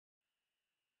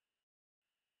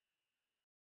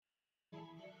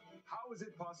How is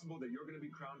it possible that you're going to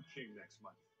be crowned king next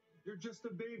month? You're just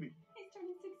a baby. He's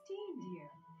turning 16, dear.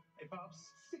 Hey,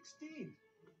 Pops, 16.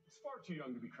 It's far too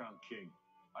young to be crowned king.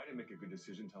 I didn't make a good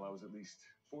decision until I was at least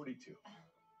 42.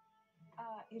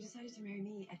 You decided to marry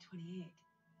me at 28. It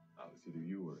was either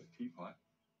you or a teapot.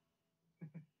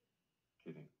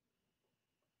 Kidding.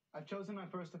 I've chosen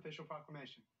my first official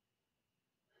proclamation.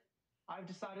 I've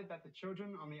decided that the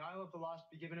children on the Isle of the Lost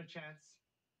be given a chance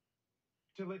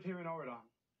to live here in Oradon.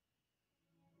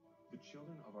 The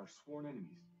children of our sworn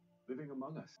enemies living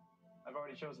among us. I've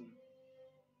already chosen them.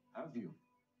 Have you?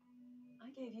 I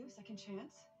gave you a second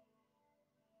chance.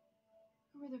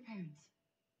 Who were their parents?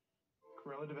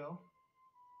 Corella DeVille,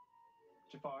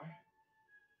 Jafar,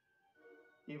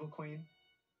 Evil Queen,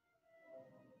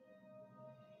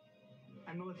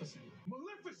 and Maleficent.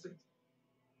 Maleficent!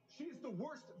 She is the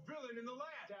worst villain in the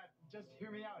land! Dad, just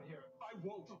hear me out here. I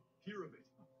won't hear of it.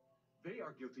 They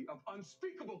are guilty of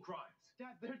unspeakable crimes.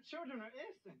 Dad, their children are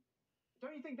innocent.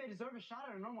 Don't you think they deserve a shot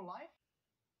at a normal life?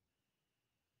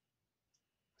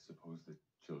 I suppose the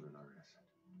children are innocent.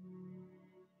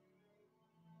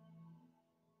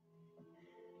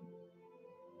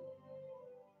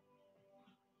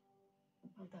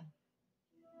 Well done.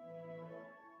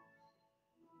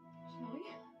 Shall we?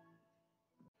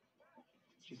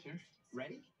 She's here.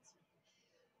 Ready?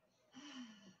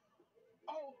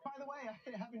 Oh, by the way,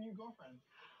 I have a new girlfriend.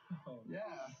 Oh,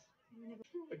 yeah.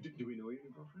 Do we know your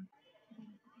new girlfriend?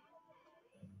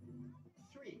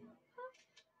 3.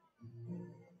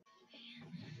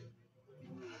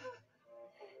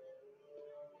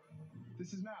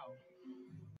 This is Mal.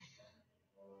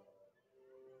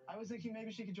 I was thinking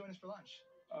maybe she could join us for lunch.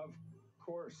 Of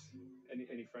course.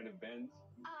 Any friend of Ben's?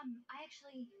 I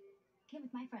actually came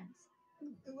with my friends.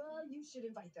 Well, you should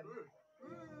invite them.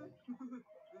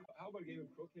 How about a game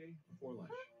of croquet before lunch?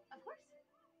 Of course.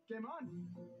 Game on.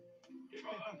 Game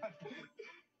on.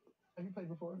 Have you played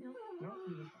before? No. No?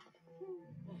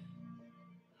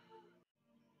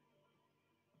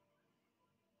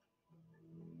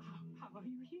 How are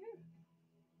you here?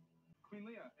 Queen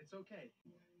Leah, it's okay.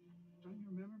 Don't you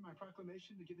remember my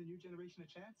proclamation to give the new generation a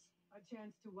chance? A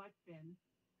chance to what, Ben?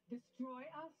 Destroy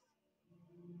us?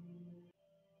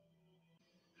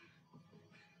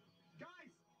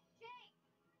 Guys!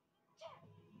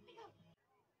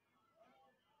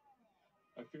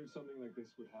 I feared something like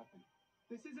this would happen.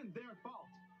 This isn't their fault.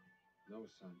 No,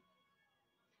 son.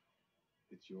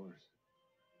 It's yours.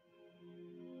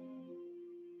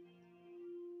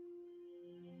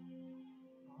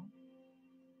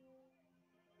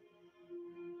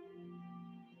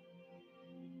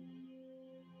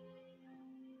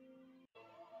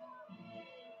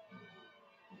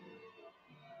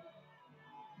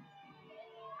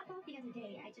 About the other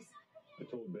day, I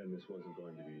told Ben this wasn't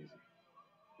going to be easy.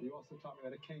 You also taught me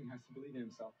that a king has to believe in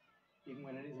himself, even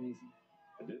when it isn't easy.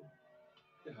 I did?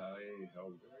 Yeah, how very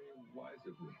wise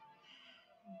of me.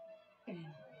 Ben,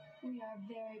 we are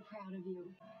very proud of you.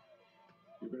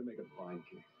 You're going to make a fine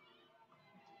king.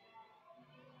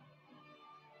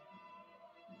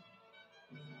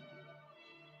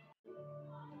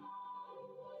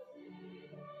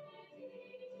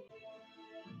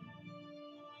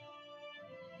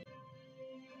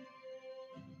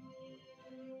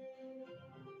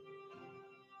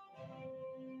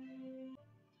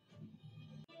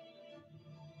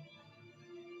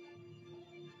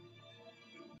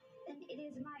 and it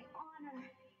is my honor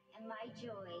and my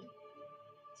joy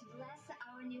to bless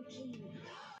our new king.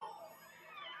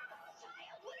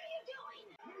 Child, what are you doing?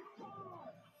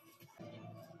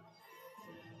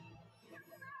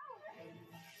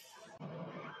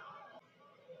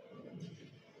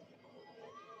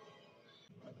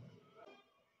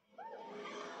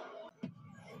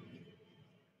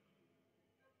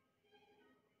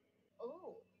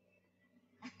 Oh.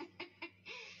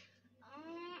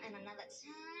 And another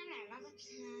time, and another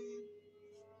time.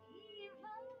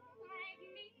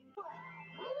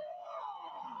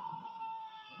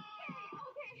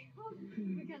 Okay.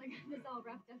 We gotta get this all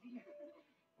wrapped up here.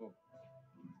 Oh,